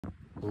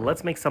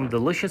Let's make some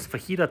delicious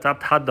fajita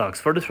topped hot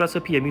dogs. For this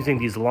recipe, I'm using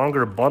these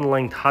longer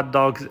bun-length hot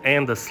dogs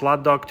and the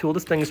slot dog tool.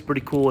 This thing is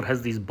pretty cool. It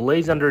has these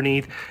blades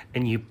underneath,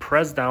 and you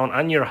press down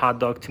on your hot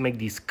dog to make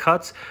these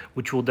cuts,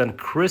 which will then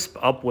crisp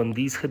up when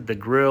these hit the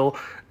grill.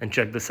 And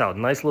check this out.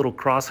 Nice little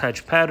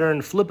crosshatch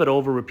pattern. Flip it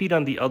over, repeat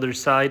on the other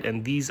side,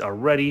 and these are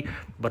ready.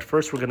 But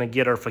first, we're gonna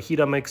get our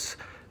fajita mix.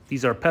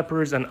 These are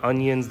peppers and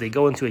onions. They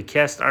go into a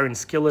cast iron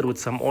skillet with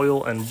some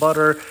oil and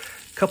butter.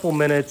 Couple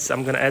minutes.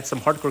 I'm gonna add some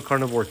Hardcore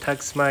Carnivore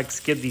Tex-Mex,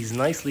 get these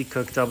nicely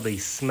cooked up. They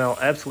smell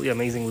absolutely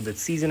amazing with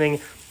its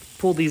seasoning.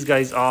 Pull these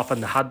guys off,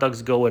 and the hot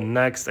dogs go in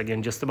next.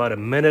 Again, just about a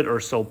minute or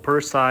so per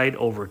side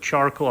over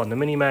charcoal on the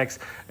Mini-Max.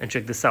 And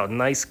check this out,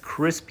 nice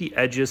crispy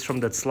edges from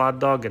that slot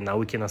dog. And now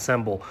we can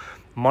assemble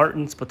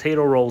Martin's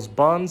potato rolls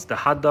buns. The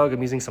hot dog,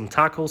 I'm using some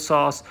taco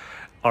sauce.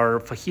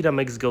 Our fajita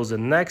mix goes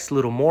in next, a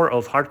little more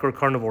of Hardcore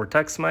Carnivore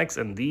Tex-Mex,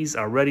 and these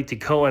are ready to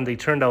go, and they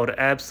turned out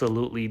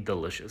absolutely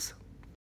delicious.